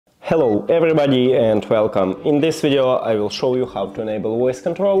Hello everybody and welcome. In this video I will show you how to enable voice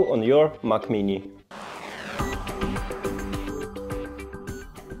control on your Mac Mini.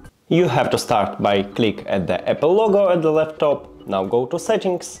 You have to start by click at the Apple logo at the left top. Now go to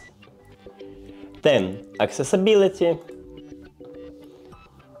Settings, then Accessibility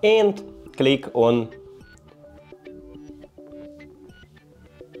and click on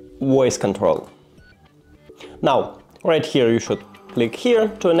Voice Control. Now right here you should click here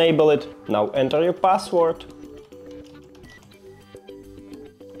to enable it. Now enter your password.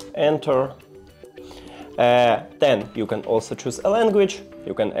 Enter. Then you can also choose a language.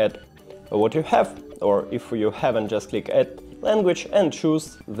 You can add what you have, or if you haven't, just click Add Language and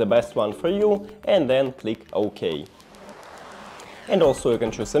choose the best one for you, and then click OK. And also you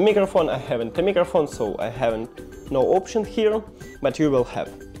can choose a microphone. I haven't a microphone, so I haven't no option here, but you will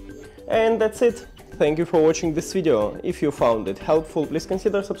have. And that's it. Thank you for watching this video. If you found it helpful, please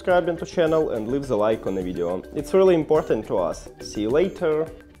consider subscribing to the channel and leave the like on the video. It's really important to us. See you later!